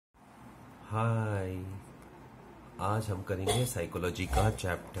हाय। आज हम करेंगे साइकोलॉजी का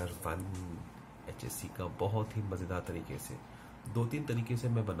चैप्टर 1 एचएससी का बहुत ही मज़ेदार तरीके से। 2-3 तरीके से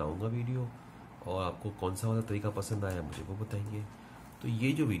मैं बनाऊंगा वीडियो और आपको कौन सा वाला तरीका पसंद आया मुझे वो बताइए। तो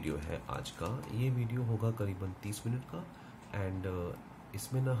ये जो वीडियो है आज का, ये वीडियो होगा करीबन 30 मिनट का एंड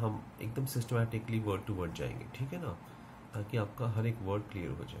इसमें ना हम एकदम सिस्टमैटिकली वर्ड टू वर्ड जाएंगे, ठीक है ना, ताकि आपका हर एक वर्ड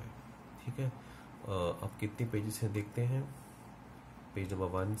क्लियर हो जाए। ठीक है, अब कितने पेजेस हैं देखते हैं। पेज नंबर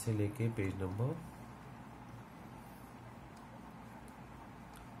 1 से लेके पेज नंबर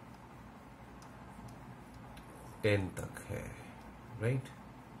 10 तक है, राइट,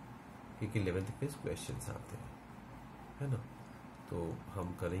 क्योंकि 11th पे क्वेश्चंस आते हैं, है ना। तो हम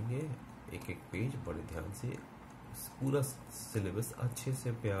करेंगे एक एक पेज बड़े ध्यान से, पूरा सिलेबस अच्छे से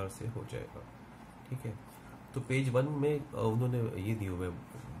प्यार से हो जाएगा, ठीक है। तो पेज 1 में उन्होंने ये दिए हुए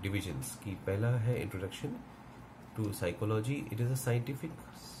डिविजन्स की। पहला है introduction to psychology, it is a scientific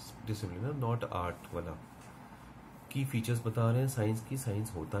discipline, not art वाला। की फीचर्स बता रहे हैं साइंस की,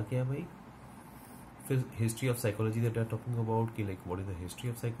 साइंस होता क्या है भाई। फिर history of psychology that are talking about कि like what is the history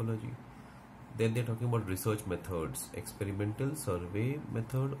of psychology. Then they are talking about research methods, experimental, survey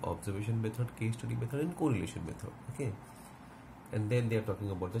method, observation method, case study method and correlation method, okay. And then they are talking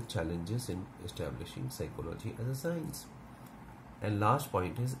about the challenges in establishing psychology as a science. And last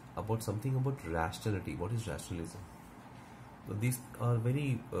point is about something about rationality. What is rationalism? So these are very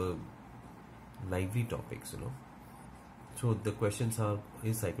lively topics, you know. So the questions are: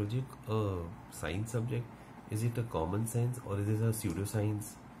 is psychology a science subject? Is it a common science or is it a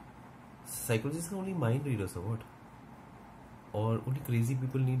pseudoscience? Psychologists are only mind readers or what? Or only crazy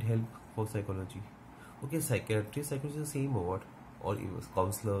people need help for psychology? Okay, psychiatrists, psychologists are the same or what? Or even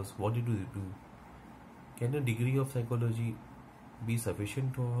counselors, what do you do? Can a degree of psychology be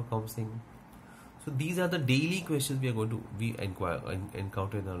sufficient for counseling? So these are the daily questions we are going to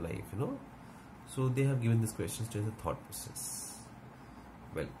encounter in our life, you know. So they have given these questions to the thought process.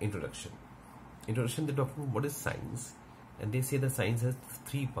 Well, introduction they're talking about what is science, and they say that science has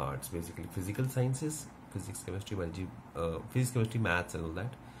 3 parts basically: physical sciences, physics, chemistry, biology, physics, chemistry, maths and all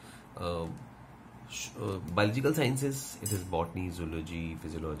that. Biological sciences, it is botany, zoology,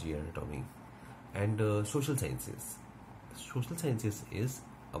 physiology, anatomy. And social sciences. Social sciences is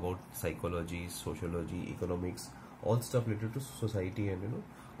about psychology, sociology, economics, all stuff related to society and, you know,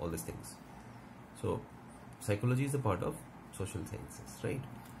 all these things. So psychology is a part of social sciences, right?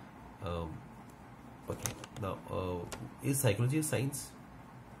 Okay, now is psychology a science?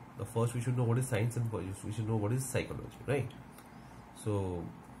 Now first we should know what is science, and we should know what is psychology, right? So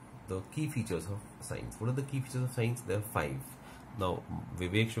the key features of science. What are the key features of science? There are 5. Now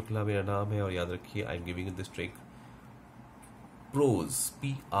Vivek Shukla मेरा नाम है और याद रखिए, I am giving you this trick. Prose,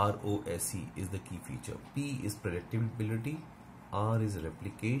 P-R-O-S-E is the key feature. P is predictability, R is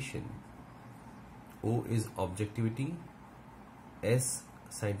replication, O is objectivity, S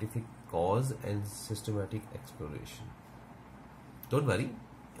scientific cause and systematic exploration. Don't worry,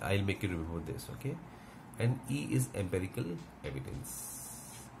 I'll make you remember this, okay? And E is empirical evidence.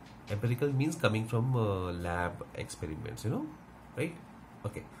 Empirical means coming from lab experiments, you know, right?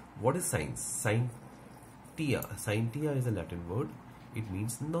 Okay, what is science? Scientia is a Latin word. It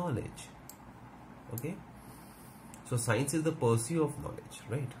means knowledge, okay? So science is the pursuit of knowledge,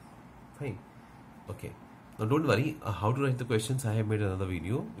 right? Fine, okay. Now don't worry, how to write the questions, I have made another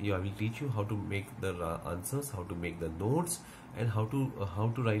video. I will teach you how to make the answers, how to make the notes, and how to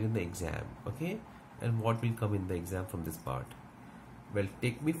write in the exam, okay? And what will come in the exam from this part. Well,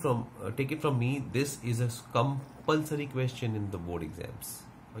 take it from me, this is a compulsory question in the board exams,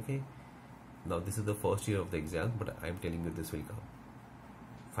 okay? Now this is the first year of the exam, but I am telling you this will come.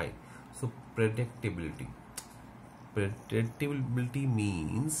 Fine. So predictability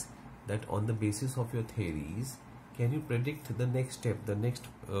means that on the basis of your theories, can you predict the next step, the next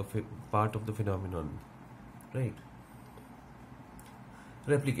part of the phenomenon, right?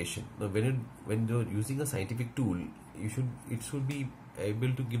 Replication. Now when you're using a scientific tool, it should be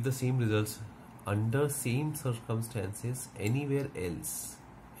able to give the same results under same circumstances anywhere else,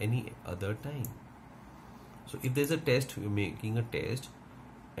 any other time. So if there's a test, you're making a test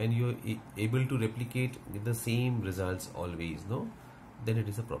and you're able to replicate the same results always, no, then it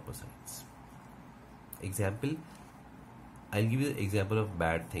is a proper science. Example, I'll give you the example of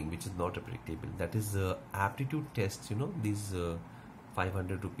bad thing which is not predictable. That is aptitude tests, you know, these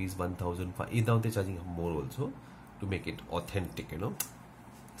 500 rupees, 1000, now they're charging more also to make it authentic, you know.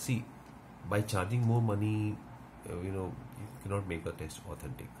 See, by charging more money, you know, you cannot make a test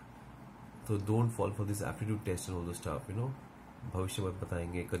authentic. So don't fall for this aptitude test and all the stuff, you know. भविष्य में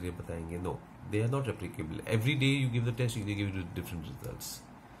बताएंगे, career बताएंगे. No, they are not replicable. Every day you give the test, they give you different results.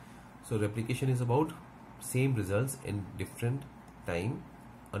 So replication is about same results in different time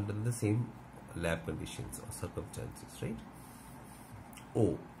under the same lab conditions or circumstances, right?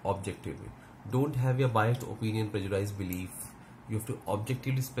 O, objectively. Don't have your biased opinion, prejudiced belief. You have to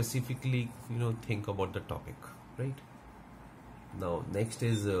objectively, specifically, think about the topic, right? Now, next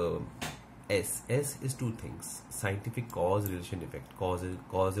is S. S is two things: scientific cause, relation, effect,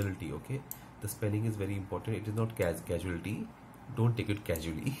 causality. Okay, the spelling is very important. It is not casualty. Don't take it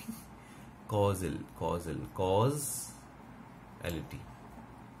casually. Causality, cause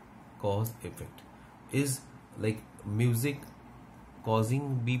effect is like music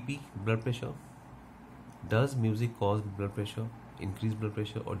causing BP, blood pressure. Does music cause blood pressure, increase blood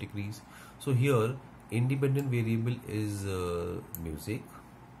pressure or decrease? So here independent variable is music,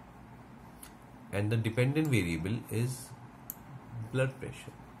 and the dependent variable is blood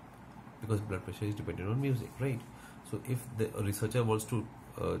pressure, because blood pressure is dependent on music, right? So if the researcher wants to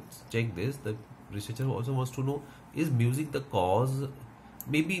check this, the researcher also wants to know, is music the cause?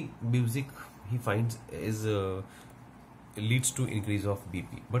 Maybe music he finds is leads to increase of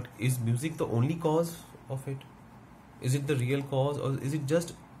BP, but is music the only cause of it? Is it the real cause, or is it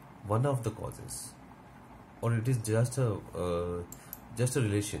just one of the causes, or it is just a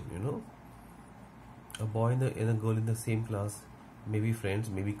relation? A boy and a girl in the same class, maybe friends,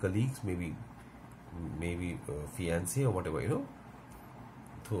 maybe colleagues, maybe fiancé or whatever.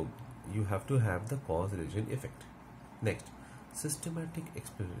 So you have to have the cause, relation, effect. Next, systematic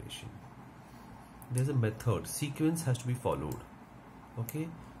explanation. There's a method, sequence has to be followed. Okay,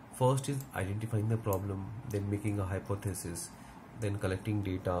 first is identifying the problem, then making a hypothesis, then collecting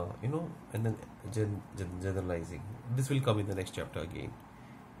data, and then generalizing. This will come in the next chapter again.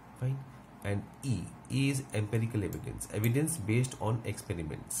 Fine. And E is empirical evidence, evidence based on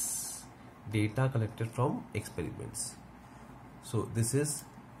experiments, data collected from experiments. So this is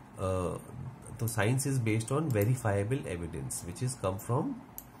the science is based on verifiable evidence, which is come from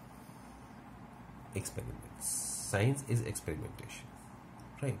experiments. Science is experimentation,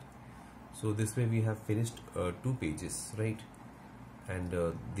 right? So this way we have finished 2 pages, right? And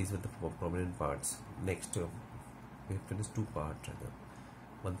these were the prominent parts. Next we have finished 2 parts rather.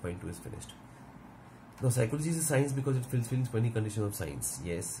 1.2 is finished. Now psychology is a science because it fulfills many conditions of science.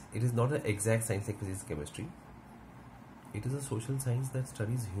 Yes, it is not an exact science like physics, chemistry. It is a social science that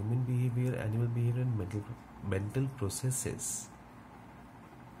studies human behavior, animal behavior, and mental processes,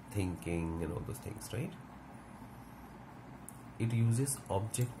 thinking and all those things, right? It uses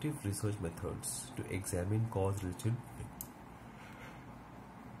objective research methods to examine cause related.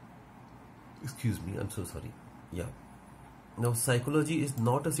 Excuse me, I'm so sorry. Yeah. Now psychology is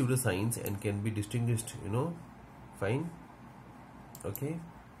not a pseudoscience and can be distinguished, fine, okay,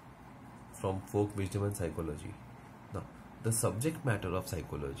 from folk wisdom and psychology. Now the subject matter of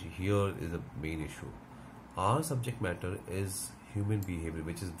psychology here is a main issue. Our subject matter is human behavior,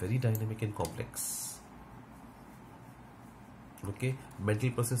 which is very dynamic and complex. Okay, mental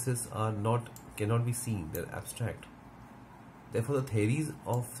processes cannot be seen, they're abstract. Therefore the theories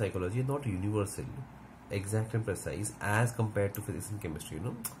of psychology are not universal, exact and precise as compared to physics and chemistry.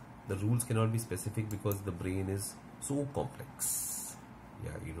 The rules cannot be specific because the brain is so complex.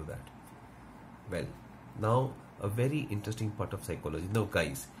 Yeah, you know that. Well, now a very interesting part of psychology. Now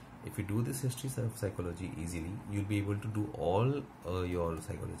guys, if you do this history of psychology easily, you'll be able to do all your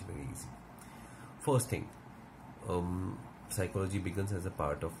psychology very easy. First thing, psychology begins as a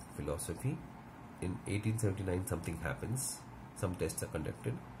part of philosophy. In 1879 something happens, some tests are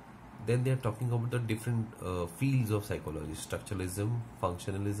conducted. Then they are talking about the different fields of psychology: structuralism,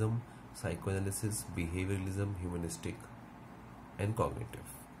 functionalism, psychoanalysis, behavioralism, humanistic, and cognitive.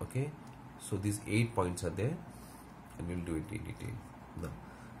 Okay, so these 8 points are there, and we'll do it in detail. Now,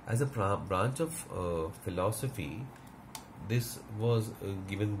 as a branch of philosophy, this was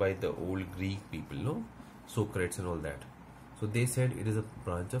given by the old Greek people, Socrates and all that. So they said it is a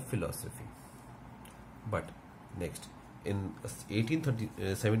branch of philosophy. But next, in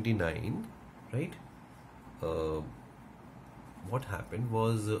 1879, right, what happened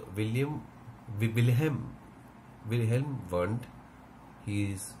was Wilhelm Wundt,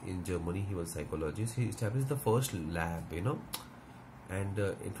 he is in Germany, he was a psychologist. He established the first lab, and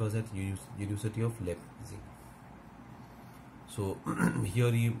it was at University of Leipzig. So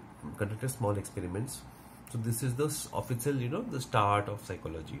here he conducted small experiments. So this is the official, the start of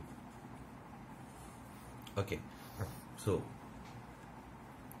psychology. Okay, so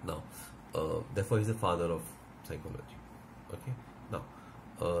now therefore he is the father of psychology. Okay, now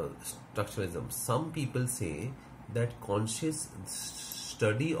structuralism. Some people say that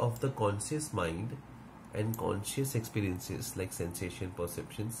study of the conscious mind and conscious experiences like sensation,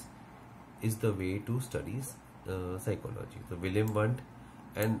 perceptions, is the way to study psychology. So William Wundt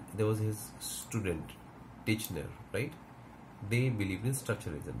and there was his student Titchener, right? They believed in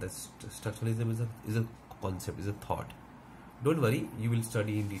structuralism. That structuralism is a concept, is a thought. Don't worry, you will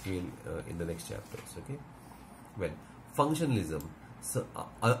study in detail in the next chapters. Okay. Well, functionalism. So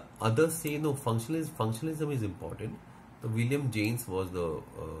others say no, functionalism is important. So William James was the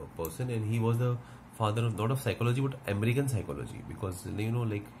person, and he was the father of not of psychology but American psychology, because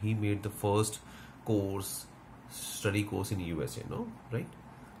like he made the first study course in USA, right?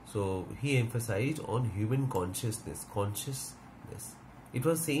 So he emphasized on human consciousness. It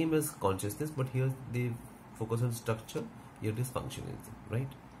was same as consciousness, but here they focus on structure. Here it is functionalism, right?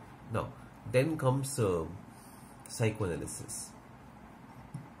 Now, then comes psychoanalysis.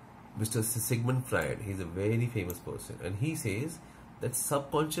 Mr. Sigmund Freud, he's a very famous person, and he says that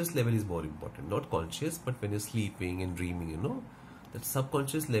subconscious level is more important, not conscious, but when you're sleeping and dreaming, that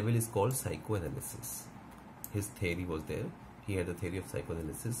subconscious level is called psychoanalysis. His theory was there. He had a theory of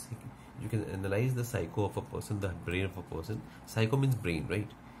psychoanalysis. You can analyze the psycho of a person, the brain of a person. Psycho means brain, right?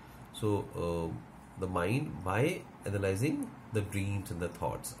 So the mind, by analyzing the dreams and the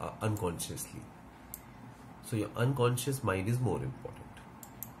thoughts unconsciously. So your unconscious mind is more important.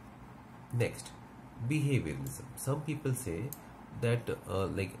 Next, behavioralism. Some people say that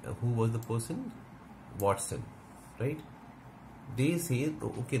who was the person? Watson, right? They say,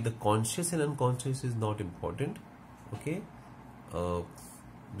 okay, the conscious and unconscious is not important. Okay,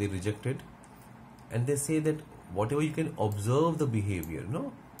 they reject it, and they say that whatever you can observe the behavior,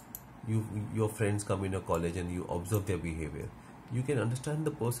 your friends come in a college and you observe their behavior. You can understand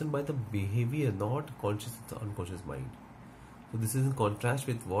the person by the behavior, not conscious and unconscious mind. So this is in contrast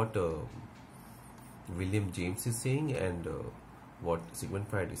with what William James is saying and what Sigmund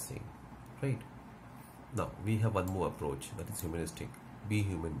Freud is saying, right? Now we have one more approach, that is humanistic. Be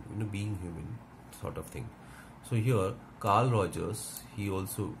human, being human sort of thing. So here Carl Rogers,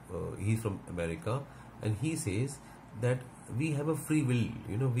 he's from America, and he says that we have a free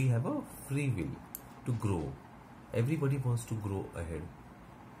will, we have a free will to grow. Everybody wants to grow ahead.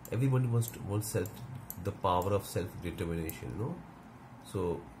 Everybody wants the power of self-determination,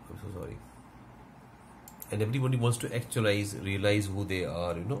 So I'm so sorry. And everybody wants to realize who they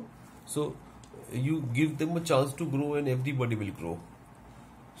are, So you give them a chance to grow, and everybody will grow.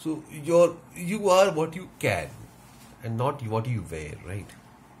 So you are what you can, and not what you wear, right?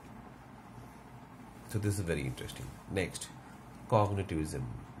 So this is very interesting. Next, cognitivism.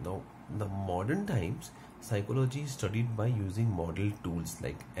 Now, in the modern times, psychology is studied by using model tools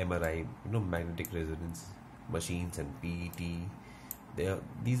like MRI, magnetic resonance machines, and PET.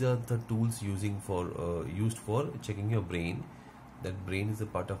 These are the tools used for checking your brain. That brain is a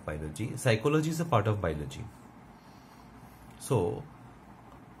part of biology. Psychology is a part of biology. So,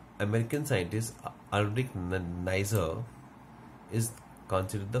 American scientist Ulrich Neisser is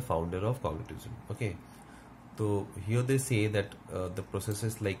considered the founder of cognitivism. Okay, so here they say that the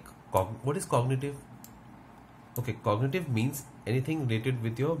processes like what is cognitive? Okay, cognitive means anything related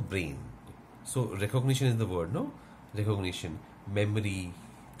with your brain. So recognition is the word, no? Recognition, memory,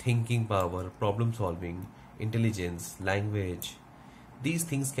 thinking power, problem solving, intelligence, language. These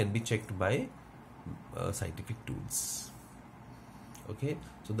things can be checked by scientific tools. Okay,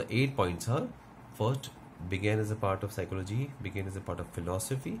 so the 8 points are: first, began as a part of psychology, began as a part of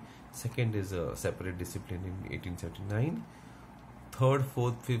philosophy. Second is a separate discipline in 1879. Third,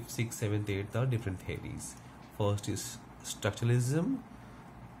 fourth, fifth, sixth, seventh, eighth are different theories. First is structuralism,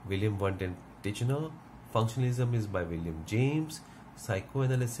 William Wundt and Titchener. Functionalism is by William James.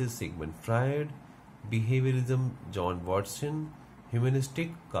 Psychoanalysis, Sigmund Freud. Behaviorism, John Watson.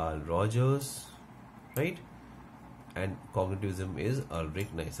 Humanistic, Carl Rogers, right? And cognitivism is Ulrich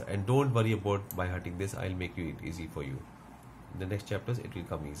Neisser. And don't worry about by hurting this. I'll make it easy for you. In the next chapters, it will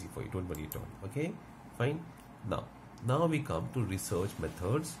come easy for you. Don't worry at all. Okay, fine. Now we come to research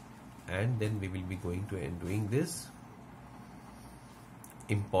methods, and then we will be going to and doing this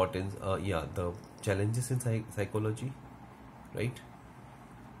importance. The challenges in psychology, right?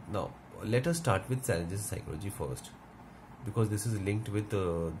 Now let us start with challenges in psychology first, because this is linked with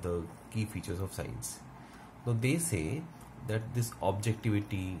the key features of science. Now they say that this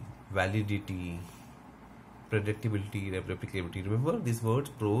objectivity, validity, predictability, replicability, remember these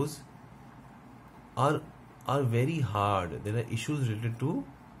words, pros, are very hard. There are issues related to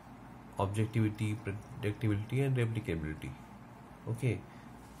objectivity, predictability, and replicability. Okay,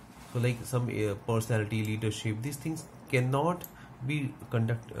 so like some personality, leadership, these things cannot be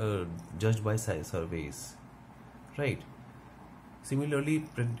judged by surveys, right? Similarly,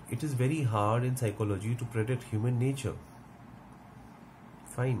 it is very hard in psychology to predict human nature.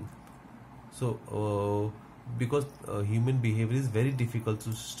 Fine. So because human behavior is very difficult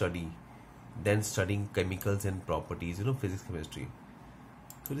to study than studying chemicals and properties, physics, chemistry.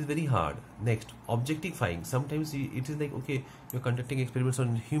 So it is very hard. Next, objectifying. Sometimes it is like, okay, you're conducting experiments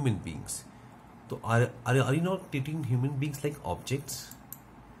on human beings. So are you not treating human beings like objects?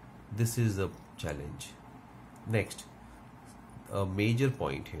 This is a challenge. Next, a major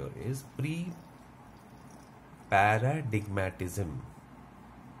point here is pre-paradigmatism.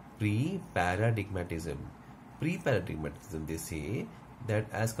 Pre-paradigmatism, they say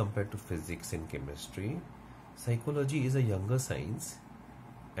that as compared to physics and chemistry, psychology is a younger science,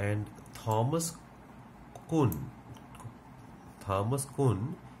 and Thomas Kuhn,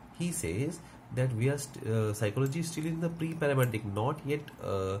 he says that we are psychology is still in the pre-paradigmatic, not yet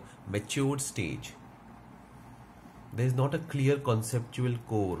matured stage. There is not a clear conceptual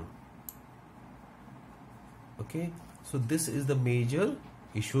core. Okay, so this is the major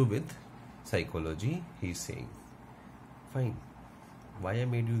issue with psychology, he is saying. Fine. Why I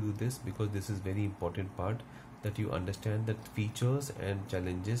made you do this? Because this is very important part, that you understand that features and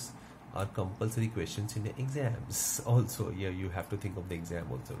challenges are compulsory questions in the exams. Also, yeah, you have to think of the exam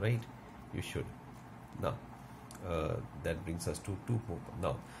also, right? You should. Now, that brings us to two more.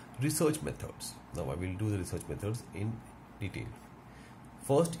 Now, research methods. Now, I will do the research methods in detail.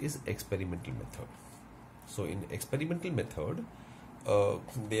 First is experimental method. So, in experimental method,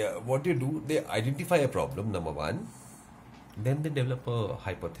 what they do, they identify a problem, number one, then they develop a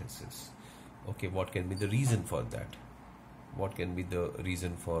hypothesis. Okay, what can be the reason for that? What can be the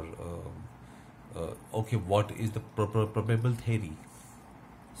reason for okay, what is the probable theory?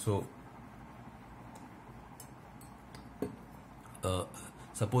 So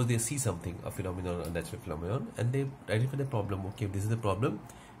suppose they see something, a phenomenon, a natural phenomenon, and they identify the problem. Okay, this is the problem,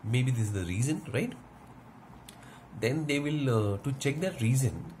 maybe this is the reason, right? Then they will, to check that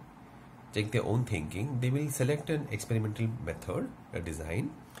reason, check their own thinking, they will select an experimental method, a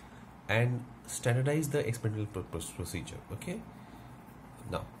design, and standardize the experimental procedure. Okay.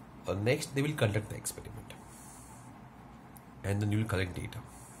 Now, next they will conduct the experiment, and then you will collect data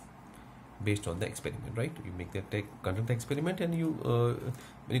based on the experiment, right? You make the conduct the experiment, and you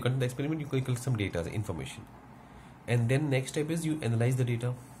when you conduct the experiment, you collect some data, the information, and then next step is you analyze the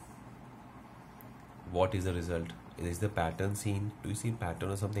data. What is the result? Is the pattern seen? Do you see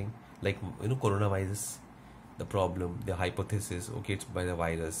pattern or something? Like, coronavirus, the problem, the hypothesis, okay, it's by the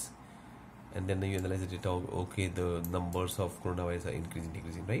virus. And then you analyze the data, okay, the numbers of coronavirus are increasing,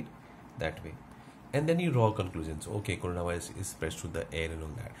 decreasing, right? That way. And then you draw conclusions. Okay, coronavirus is spread through the air and all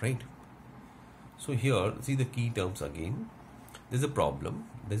that, right? So here, see the key terms again. There's a problem,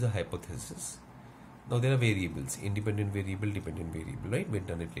 there's a hypothesis. Now there are variables, independent variable, dependent variable, right? We've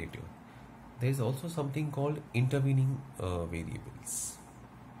done it later. There is also something called intervening variables.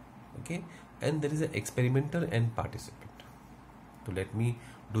 Okay, and there is an experimenter and participant. So let me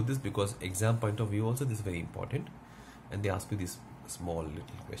do this, because exam point of view also this is very important, and they ask you these small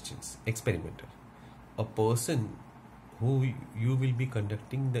little questions. Experimenter, a person who you will be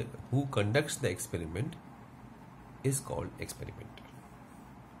conducting who conducts the experiment is called experimenter.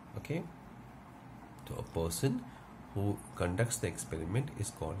 Okay, so a person who conducts the experiment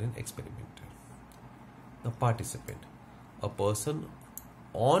is called an experimenter. Now, participant, a person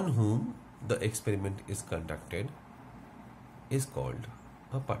on whom the experiment is conducted is called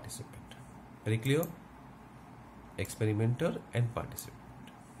a participant. Very clear? Experimenter and participant.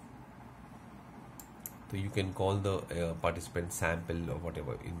 So you can call the participant sample or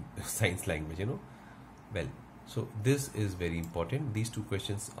whatever in science language, Well, so this is very important. These two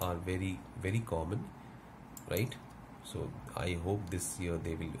questions are very, very common, right? So I hope this year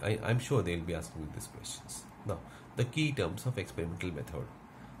they will, I'm sure they will be asking these questions. Now, the key terms of experimental method.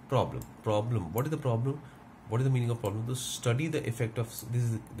 Problem. What is the problem? What is the meaning of problem? To study the effect of, this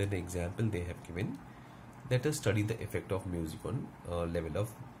is the example they have given. Let us study the effect of music on level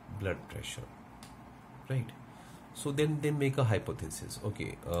of blood pressure, right? So then they make a hypothesis.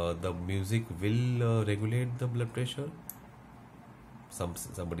 Okay, the music will regulate the blood pressure.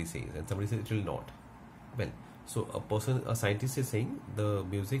 Somebody says, and somebody says it will not. Well, so a scientist is saying the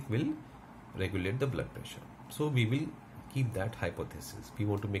music will regulate the blood pressure. So we will keep that hypothesis. We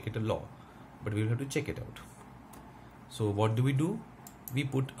want to make it a law, but we will have to check it out. So what do? We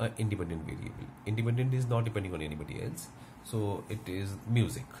put an independent variable. Independent is not depending on anybody else. So it is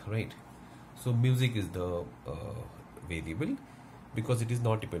music, right? So music is the variable because it is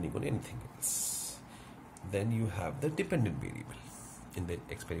not depending on anything else. Then you have the dependent variable. In the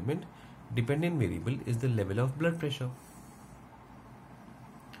experiment, dependent variable is the level of blood pressure.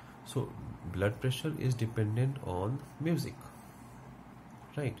 So blood pressure is dependent on music,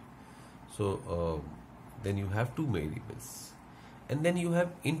 right? So then you have two variables, and then you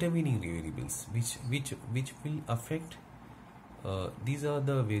have intervening variables which will affect. These are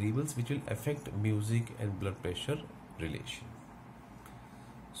the variables which will affect music and blood pressure relation.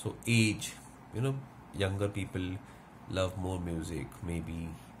 So age, younger people love more music. Maybe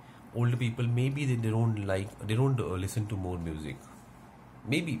older people, maybe they don't listen to more music.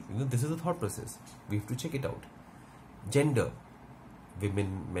 Maybe this is a thought process. We have to check it out. Gender,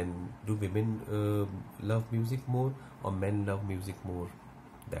 women, men. Do women love music more, or men love music more?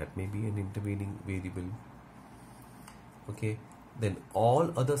 That may be an intervening variable. Okay. Then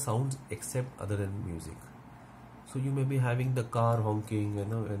all other sounds except other than music. So you may be having the car honking,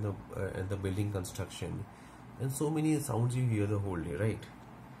 and the building construction, and so many sounds you hear the whole day, right?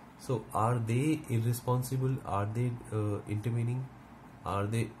 So are they irresponsible? Are they intervening? Are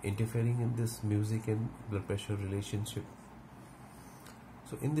they interfering in this music and blood pressure relationship?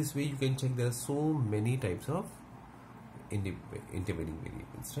 So in this way you can check there are so many types of intervening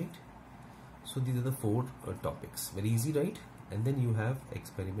variables, right? So these are the four topics. Very easy, right? And then you have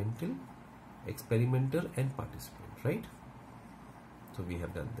experimenter and participant, right? So we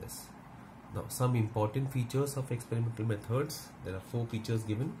have done this. Now some important features of experimental methods. There are 4 features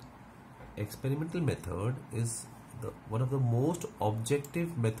given. Experimental method is one of the most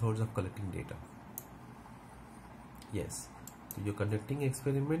objective methods of collecting data. Yes, so you're conducting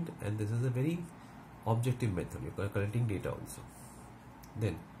experiment, and this is a very objective method. You're collecting data also.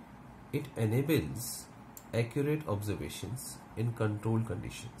 Then it enables accurate observations in controlled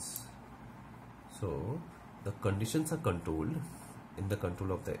conditions. So the conditions are controlled in the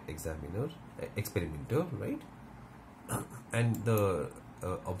control of the experimenter, right? And the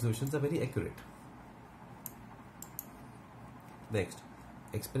observations are very accurate. Next,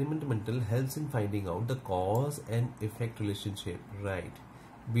 experimental helps in finding out the cause and effect relationship, right,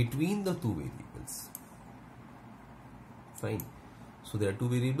 between the two variables. Fine. So there are 2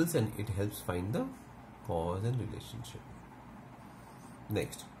 variables, and it helps find the cause and relationship.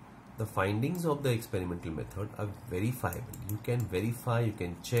 Next, the findings of the experimental method are verifiable. You can verify, you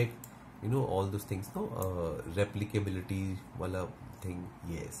can check, all those things. No, replicability wala thing.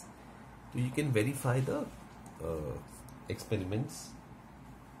 Yes. So you can verify the experiments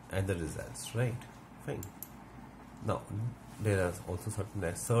and the results, right? Fine. Now there are also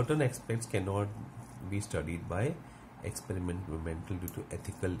certain aspects cannot be studied by experimental due to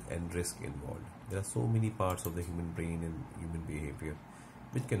ethical and risk involved. There are so many parts of the human brain and human behavior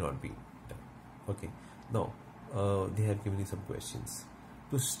which cannot be done. Okay. Now they have given you some questions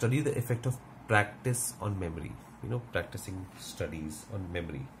to study the effect of practice on memory. Practicing studies on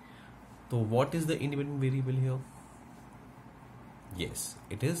memory. So what is the independent variable here? Yes,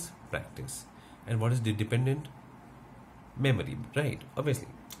 it is practice. And what is the dependent? Memory, right? Obviously,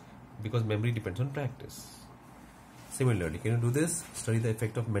 because memory depends on practice. Similarly, can you do this? Study the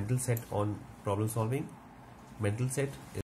effect of mental set on problem solving. Mental set is